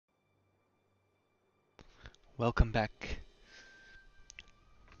Welcome back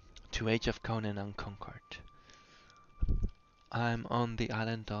to Age of Conan Unconquered. I'm on the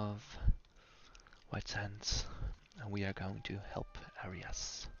island of White Sands and we are going to help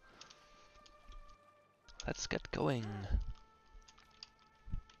Arias. Let's get going.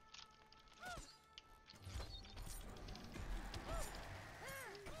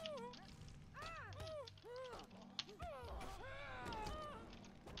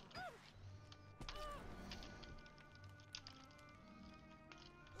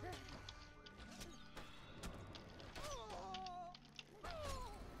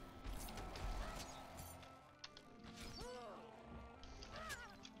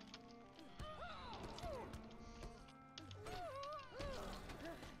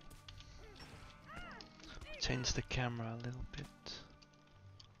 Change the camera a little bit.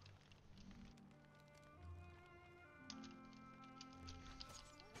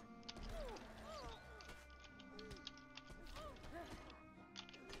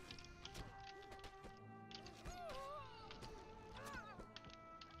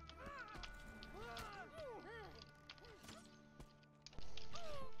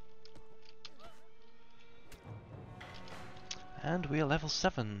 And we are level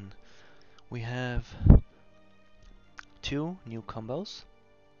 7. We have 2 new combos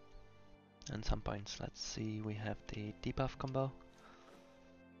and some points. Let's see, we have the debuff combo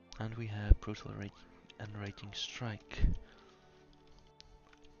and we have brutal rage and raging strike.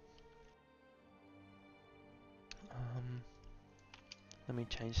 Let me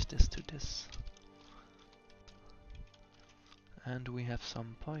change this to this. And we have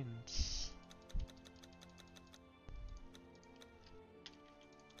some points.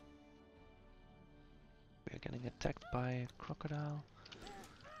 We are getting attacked by a crocodile.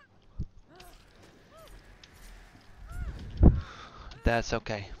 That's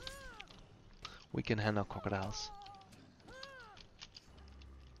okay. We can handle crocodiles.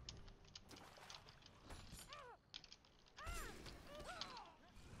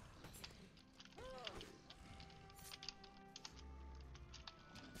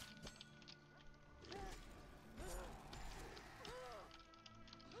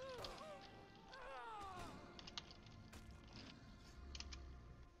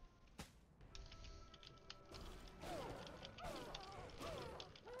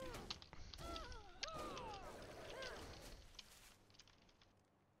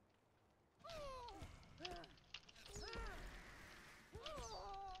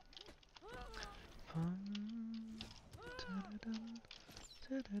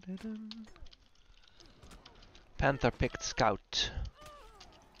 Panther picked Scout.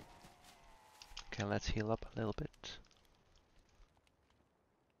 Okay, let's heal up a little bit.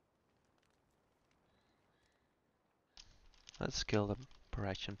 Let's kill the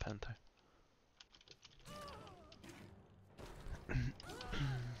Parisian Panther.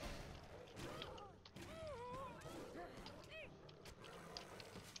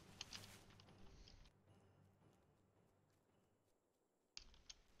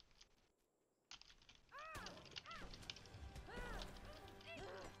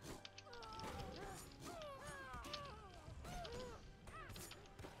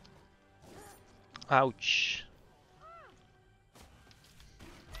 Ouch.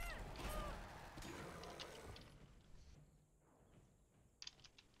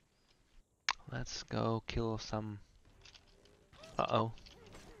 Let's go kill some. Uh-oh.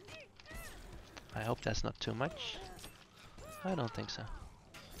 I hope that's not too much. I don't think so.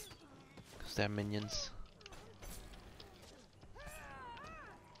 Because they're minions.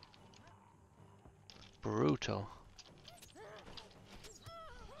 Brutal.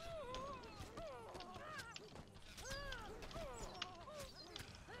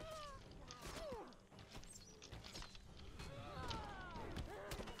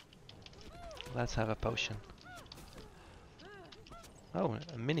 Let's have a potion. Oh,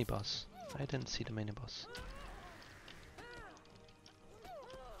 a mini boss. I didn't see the mini boss.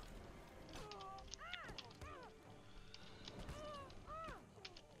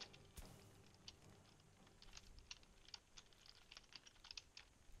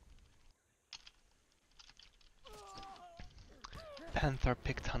 Panther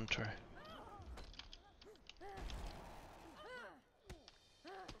picked Hunter.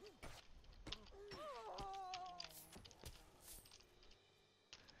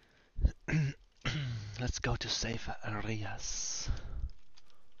 Let's go to save Arias.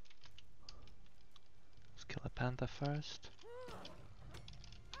 Let's kill a panther first.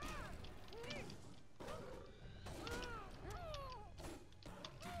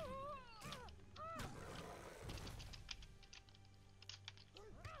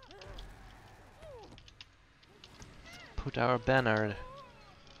 put our banner.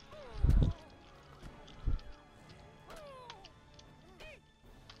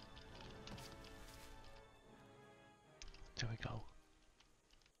 There we go.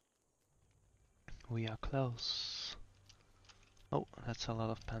 We are close. Oh, that's a lot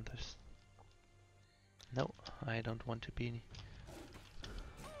of panthers. No, I don't want to be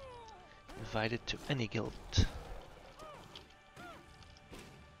invited to any guild.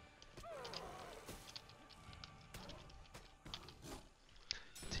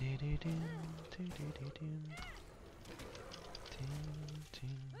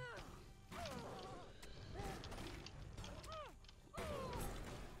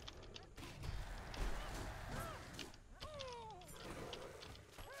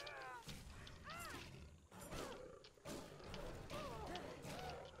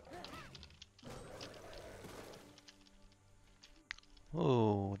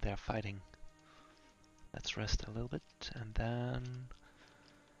 Oh, they're fighting. Let's rest a little bit and then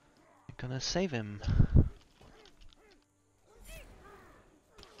we're gonna save him.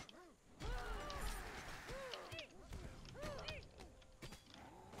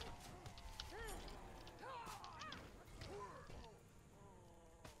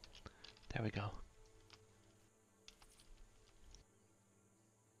 There we go.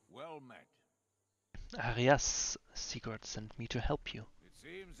 Well met. Arias, Sigurd sent me to help you. It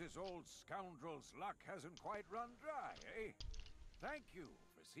seems this old scoundrel's luck hasn't quite run dry, eh? Thank you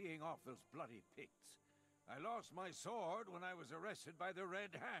for seeing off those bloody Picts. I lost my sword when I was arrested by the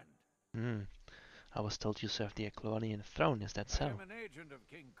Red Hand. I was told you served the Eclonian throne, is that so? I am an agent of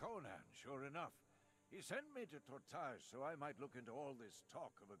King Conan, sure enough. He sent me to Tortage so I might look into all this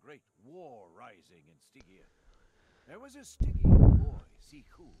talk of a great war rising in Stygia. There was a Stygian boy,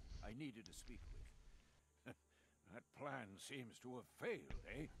 Siku, I needed to speak with. That plan seems to have failed,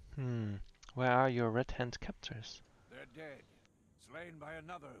 eh? Where are your Red Hand captors? They're dead, slain by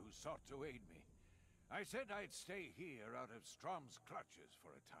another who sought to aid me. I said I'd stay here out of Strom's clutches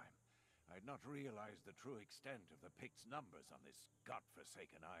for a time. I'd not realized the true extent of the Picts' numbers on this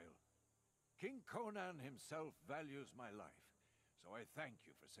godforsaken isle. King Conan himself values my life, so I thank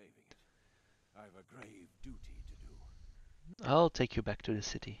you for saving it. I've a grave duty to do. I'll take you back to the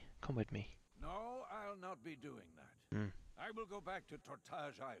city. Come with me. No, I'll not be doing that. I will go back to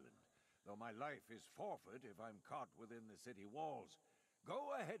Tortage Island, though my life is forfeit if I'm caught within the city walls. Go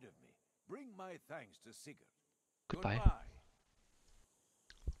ahead of me. Bring my thanks to Sigurd. Goodbye.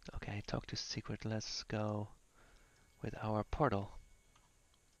 Okay, talk to Sigurd. Let's go with our portal.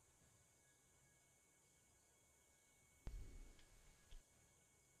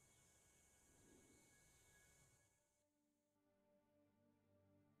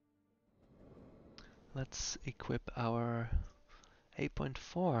 Let's equip our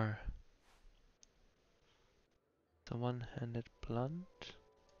 8.4. The one-handed blunt.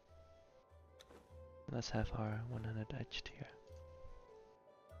 Let's have our one-handed edged here.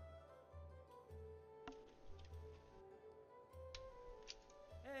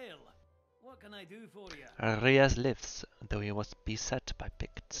 Hail! What can I do for you? Arias lives, though he was beset by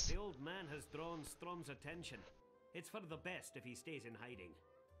Picts. The old man has drawn Strom's attention. It's for the best if he stays in hiding.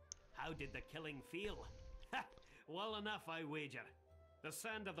 How did the killing feel? Ha! Well enough, I wager. The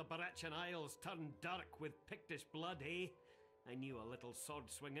sand of the Barachian Isles turned dark with Pictish blood, eh? I knew a little sword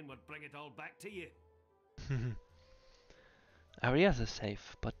swinging would bring it all back to you. Arias is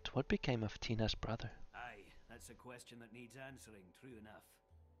safe, but what became of Tina's brother? Aye, that's a question that needs answering, true enough.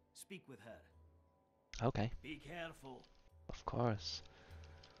 Speak with her. Okay. Be careful. Of course.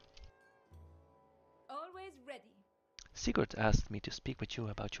 Always ready. Sigurd asked me to speak with you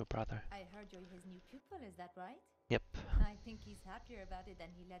about your brother. I heard you're his new pupil, is that right? Yep. I think he's happier about it than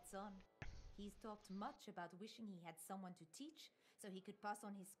he lets on. He's talked much about wishing he had someone to teach, so he could pass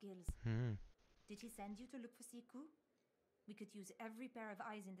on his skills. Did he send you to look for Siku? We could use every pair of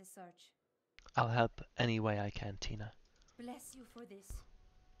eyes in the search. I'll help any way I can, Tina. Bless you for this.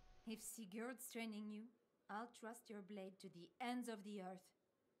 If Sigurd's training you, I'll trust your blade to the ends of the earth.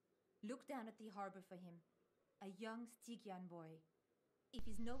 Look down at the harbor for him. A young Stygian boy. If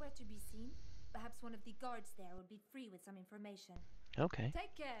he's nowhere to be seen, perhaps one of the guards there will be free with some information. Okay.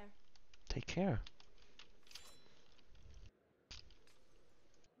 Take care. Take care.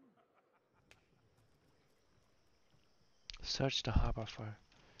 Search the harbor for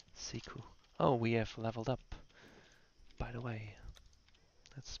Siku. Oh, we have leveled up. By the way,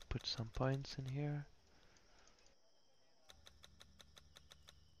 let's put some points in here.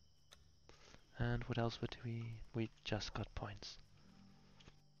 And what else would we just got points.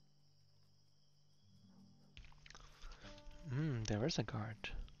 There is a guard.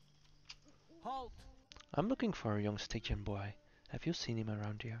 Halt! I'm looking for a young Stygian boy. Have you seen him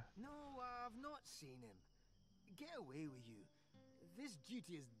around here? No, I've not seen him. Get away with you. This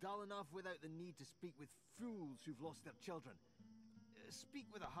duty is dull enough without the need to speak with fools who've lost their children. Speak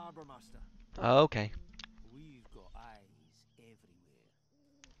with a harbour master. Oh, okay. We've got eyes everywhere.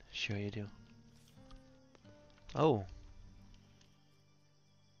 Sure you do. Oh.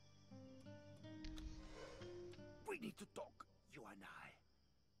 We need to talk, you and I.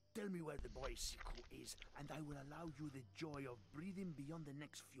 Tell me where the boy's secret is, and I will allow you the joy of breathing beyond the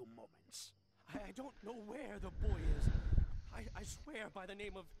next few moments. I don't know where the boy is. I swear by the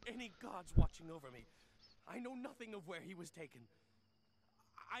name of any gods watching over me. I know nothing of where he was taken.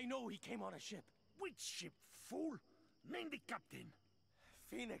 I know he came on a ship. Which ship, fool? Name the captain.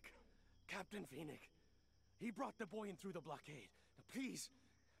 Phoenix. Captain Phoenix. He brought the boy in through the blockade. Please,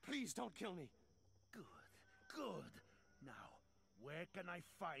 please don't kill me. Good, good. Now, where can I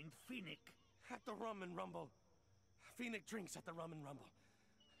find Phoenix? At the Rum and Rumble. Phoenix drinks at the Rum and Rumble.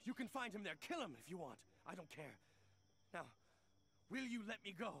 You can find him there. Kill him if you want. I don't care. Now, will you let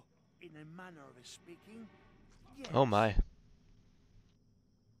me go? In a manner of speaking, yes. Oh my.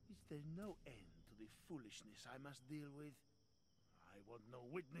 Is there no end to the foolishness I must deal with? I want no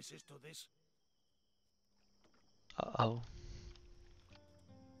witnesses to this. Uh-oh.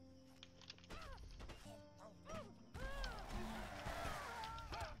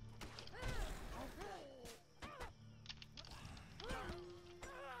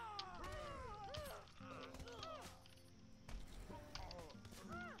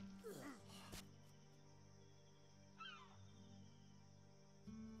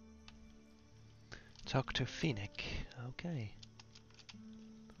 Dr. Phoenix. Okay.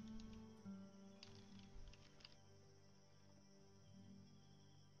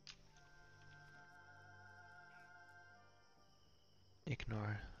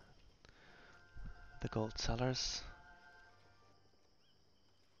 Ignore the gold sellers.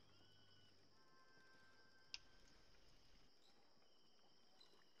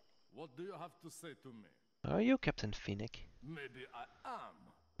 What do you have to say to me? Are you Captain Phoenix? Maybe I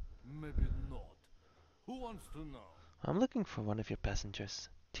am, maybe not. Who wants to know? I'm looking for one of your passengers.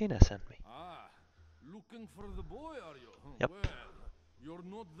 Tina sent me. Ah, looking for the boy, are you? Yep. Well, you're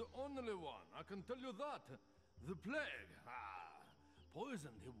not the only one, I can tell you that. The plague,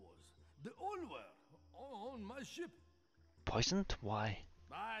 poisoned he was. They all were, on my ship. Poisoned? Why?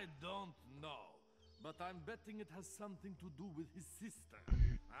 I don't know, but I'm betting it has something to do with his sister.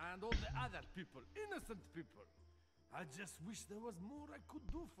 And all the other people, innocent people. I just wish there was more I could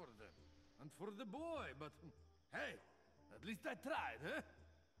do for them. And for the boy, but hey, at least I tried, eh?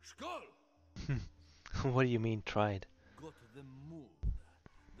 Skull! What do you mean tried? Got them moved.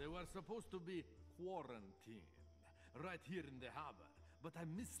 They were supposed to be quarantined right here in the harbor, but I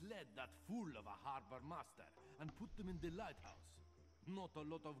misled that fool of a harbor master and put them in the lighthouse. Not a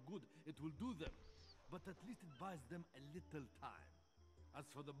lot of good it will do them, but at least it buys them a little time. As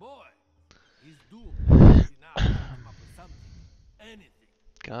for the boy, he's doomed. Now to come up with something, anything.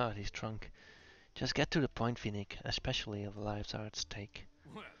 God, he's drunk. Just get to the point, Phoenix, especially if lives are at stake.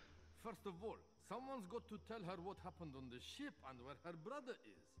 Well, first of all, someone's got to tell her what happened on the ship and where her brother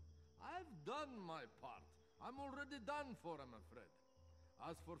is. I've done my part. I'm already done for, I'm afraid.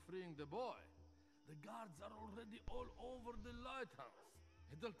 As for freeing the boy, the guards are already all over the lighthouse.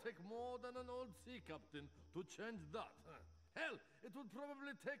 It'll take more than an old sea captain to change that. Hell, it would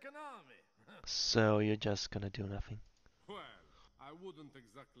probably take an army. So you're just gonna do nothing? Well, I wouldn't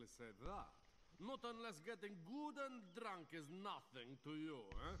exactly say that. Not unless getting good and drunk is nothing to you,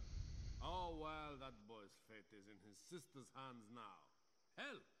 eh? Oh well, that boy's fate is in his sister's hands now.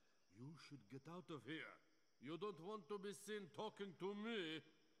 Hell, you should get out of here. You don't want to be seen talking to me.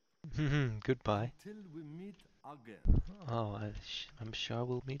 Goodbye. Till we meet again. Oh, I'm sure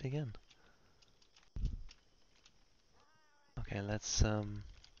we'll meet again. Okay, let's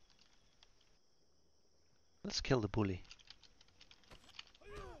kill the bully.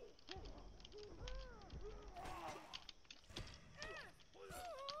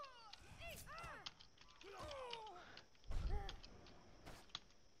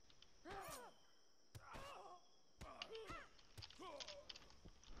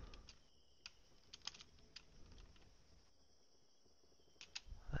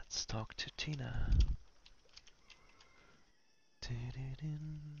 Let's talk to Tina.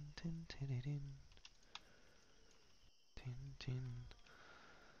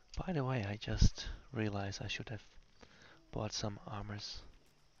 By the way, I just realized I should have bought some armors.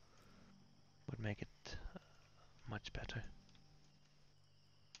 Would make it much better.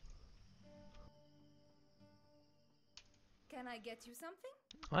 Can I get you something?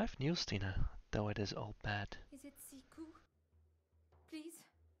 I have news, Tina. though it is all bad. Is it Siku? Please?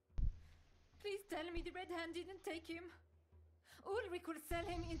 Please tell me the Red Hand didn't take him. Ulrich will sell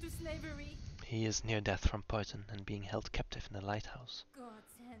him into slavery. He is near death from poison and being held captive in the lighthouse.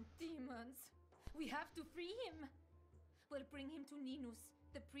 Gods and demons. We have to free him. We'll bring him to Ninus,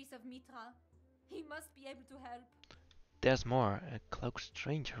 the priest of Mitra. He must be able to help. There's more. A cloaked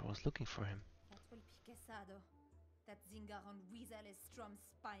stranger was looking for him. That will be Quesado. That Zingaron weasel is Strom's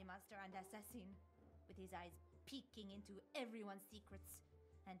spy master and assassin, with his eyes peeking into everyone's secrets,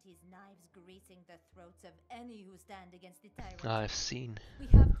 and his knives greasing the throats of any who stand against the tyrant. I've seen. We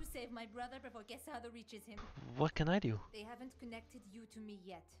have to save my brother before Quesado reaches him. What can I do? They haven't connected you to me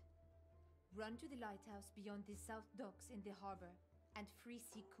yet. Run to the lighthouse beyond the south docks in the harbor and free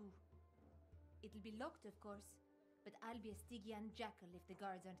Siku. It'll be locked, of course, but I'll be a Stygian jackal if the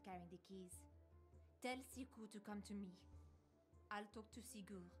guards aren't carrying the keys. Tell Siku to come to me. I'll talk to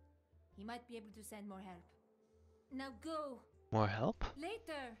Sigur. He might be able to send more help. Now go! More help?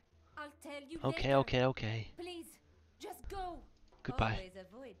 Later! I'll tell you Okay, later. okay. Please, just go! Goodbye. Always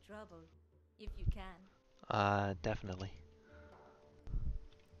avoid trouble, if you can. Definitely.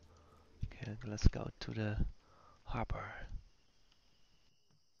 Okay, let's go to the harbor.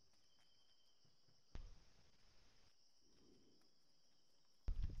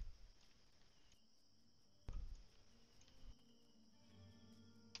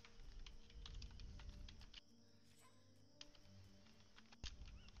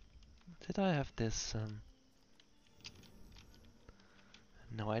 Did I have this?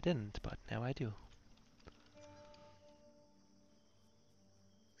 No, I didn't, but now I do.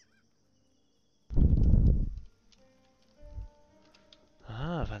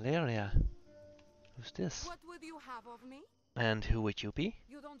 Ah, Valeria. Who's this? What would you have of me? And who would you be?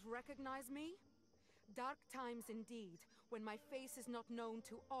 You don't recognize me? Dark times indeed, when my face is not known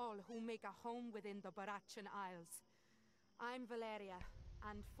to all who make a home within the Barachan Isles. I'm Valeria,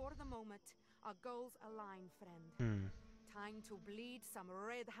 and for the moment, our goals align, friend. Time to bleed some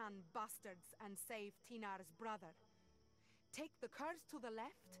Red Hand bastards and save Tinar's brother. Take the curse to the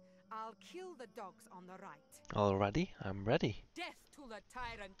left, I'll kill the dogs on the right. Already? I'm ready. Death to the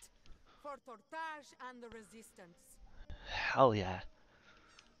tyrant, for Tortage and the resistance. Hell yeah.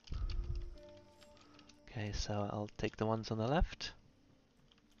 Okay, so I'll take the ones on the left.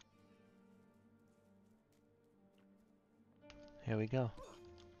 Here we go.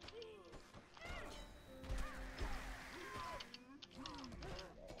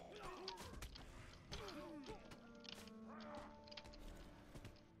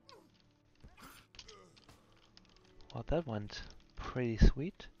 Well, that went pretty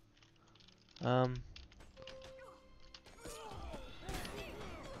sweet. I'll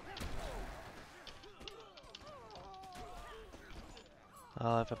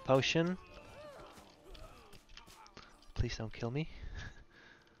have a potion. Please don't kill me.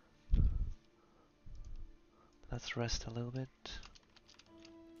 Let's rest a little bit.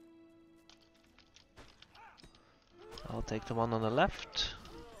 I'll take the one on the left.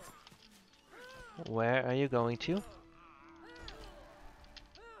 Where are you going to?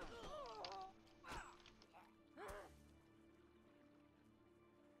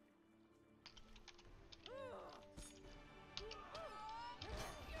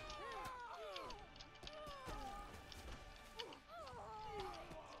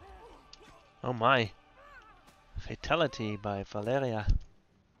 Oh my! Fatality by Valeria.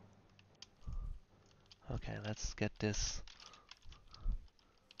 Okay, let's get this.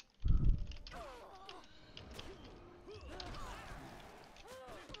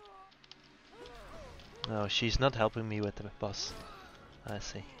 No, she's not helping me with the boss. I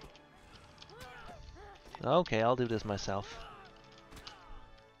see. Okay, I'll do this myself.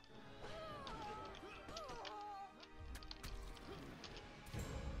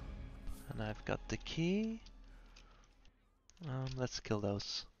 And I've got the key. Let's kill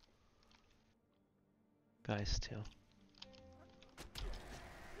those guys too.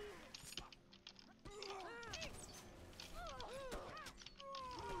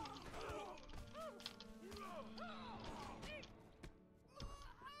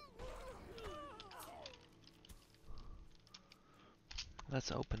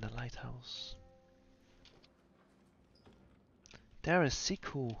 Let's open the lighthouse. There is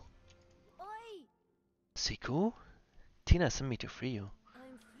Siku. Oi! Siku? Tina sent me to free you.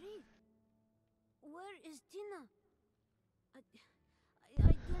 I'm free. Where is Tina? I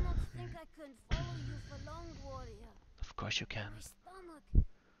do not think I can follow you for long, warrior. Of course you can. My stomach,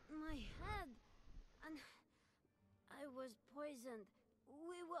 my head, and I was poisoned.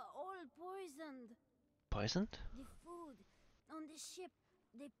 We were all poisoned. Poisoned? The food on the ship,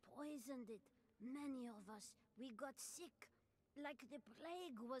 they poisoned it. Many of us, we got sick, like the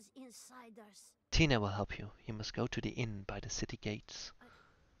plague was inside us. Tina will help you. You must go to the inn by the city gates.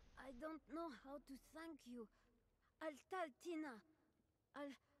 I don't know how to thank you. I'll tell Tina.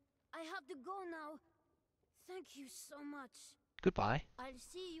 I have to go now. Thank you so much. Goodbye. I'll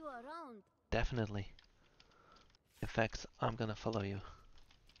see you around. Definitely. In fact, I'm gonna follow you.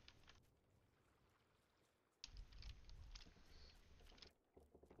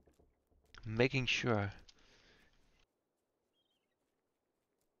 Making sure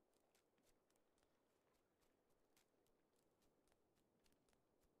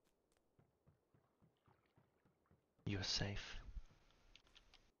you're safe.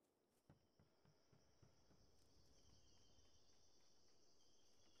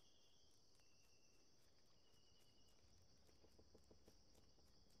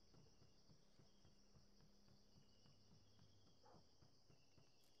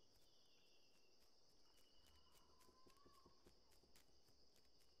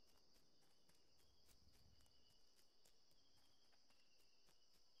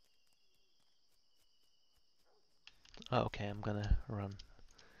 Okay, I'm gonna run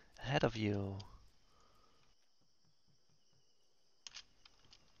ahead of you.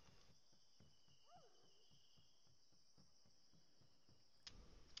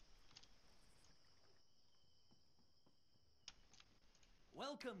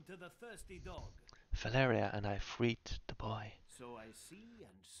 Welcome to the Thirsty Dog. Valeria and I freed the boy. So I see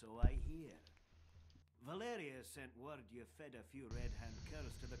and so I hear. Valeria sent word you fed a few red hand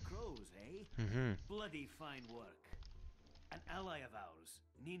curs to the crows, eh? Bloody fine work. An ally of ours,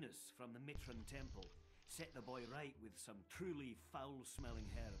 Ninus from the Mitran Temple, set the boy right with some truly foul-smelling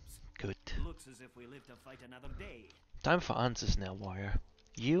herbs. Good. Looks as if we live to fight another day. Time for answers now, warrior.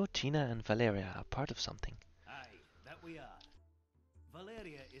 You, Tina, and Valeria are part of something. Aye, that we are.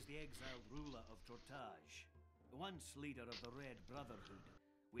 Valeria is the exiled ruler of Tortage, once leader of the Red Brotherhood,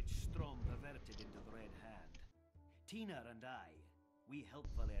 which Strom perverted into the Red Hand. Tina and I, we help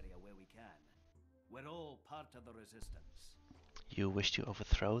Valeria where we can. We're all part of the resistance. You wish to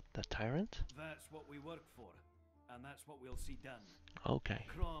overthrow the tyrant? That's what we work for, and that's what we'll see done. Okay.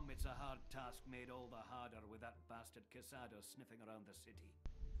 Crom, it's a hard task made all the harder with that bastard Casado sniffing around the city.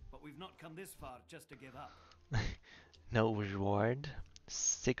 But we've not come this far just to give up. No reward?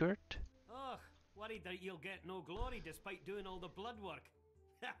 Sigurd? Oh, worried that you'll get no glory despite doing all the blood work.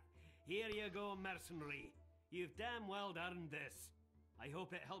 Ha! Here you go, mercenary. You've damn well earned this. I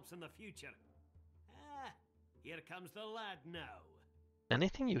hope it helps in the future. Ah, here comes the lad now.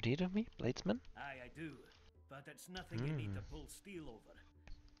 Anything you need of me, Bladesman? Aye, I do. But it's nothing you need to pull steel over.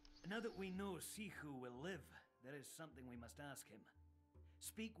 Now that we know Sihu will live, there is something we must ask him.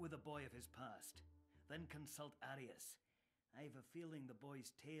 Speak with a boy of his past, then consult Arius. I've a feeling the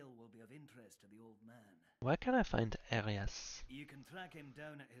boy's tale will be of interest to the old man. Where can I find Arias? You can track him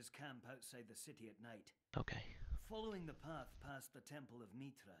down at his camp outside the city at night. Okay. Following the path past the Temple of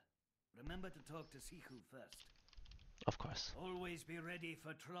Mitra. Remember to talk to Sihu first. Of course. Always be ready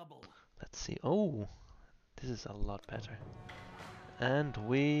for trouble. Let's see. Oh, this is a lot better. And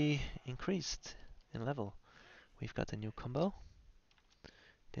we increased in level. We've got a new combo.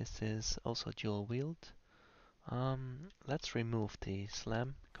 This is also dual wield. Let's remove the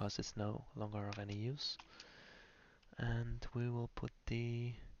slam because it's no longer of any use. And we will put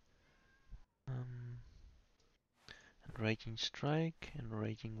the Raging Strike and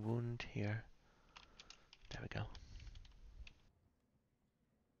Raging Wound here. There we go.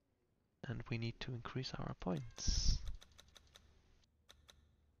 And we need to increase our points.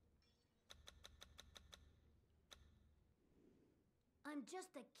 I'm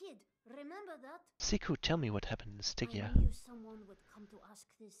just a kid, remember that? Siku, tell me what happened in Stygia. I knew someone would come to ask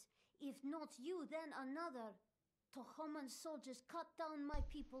this. If not you, then another. Tohoman's soldiers cut down my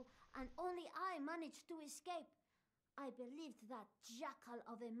people, and only I managed to escape. I believed that jackal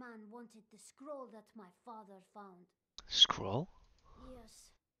of a man wanted the scroll that my father found. Scroll?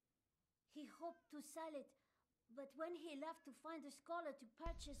 Yes. He hoped to sell it, but when he left to find a scholar to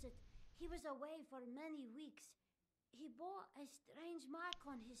purchase it, he was away for many weeks. He bore a strange mark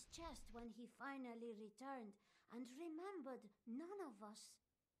on his chest when he finally returned, and remembered none of us.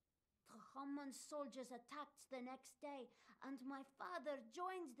 Tohoman's soldiers attacked the next day, and my father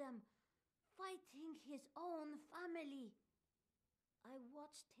joined them, fighting his own family. I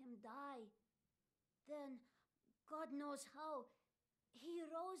watched him die. Then, God knows how, he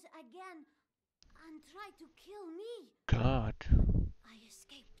rose again and tried to kill me. God. I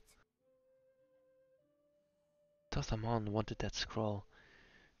escaped. Tothamon wanted that scroll.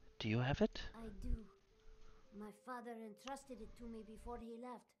 Do you have it? I do. My father entrusted it to me before he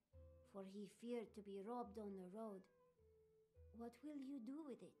left. for he feared to be robbed on the road. What will you do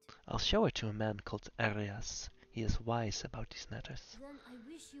with it? I'll show it to a man called Arias. He is wise about these matters. Then I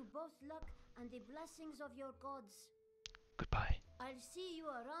wish you both luck and the blessings of your gods. Goodbye. I'll see you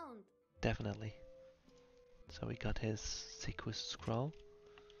around. Definitely. So we got his Sequus scroll.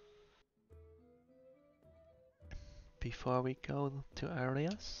 Before we go to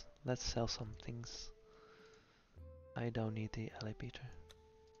Arias, let's sell some things. I don't need the elevator.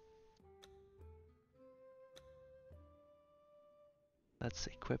 Let's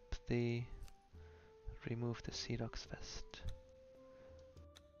equip the... remove the Seedox vest.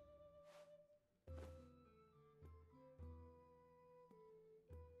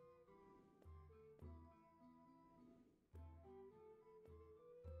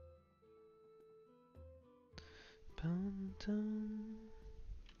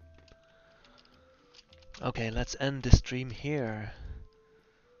 Okay, let's end the stream here.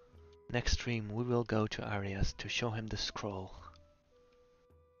 Next stream we will go to Arias to show him the scroll.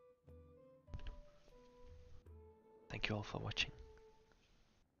 Thank you all for watching.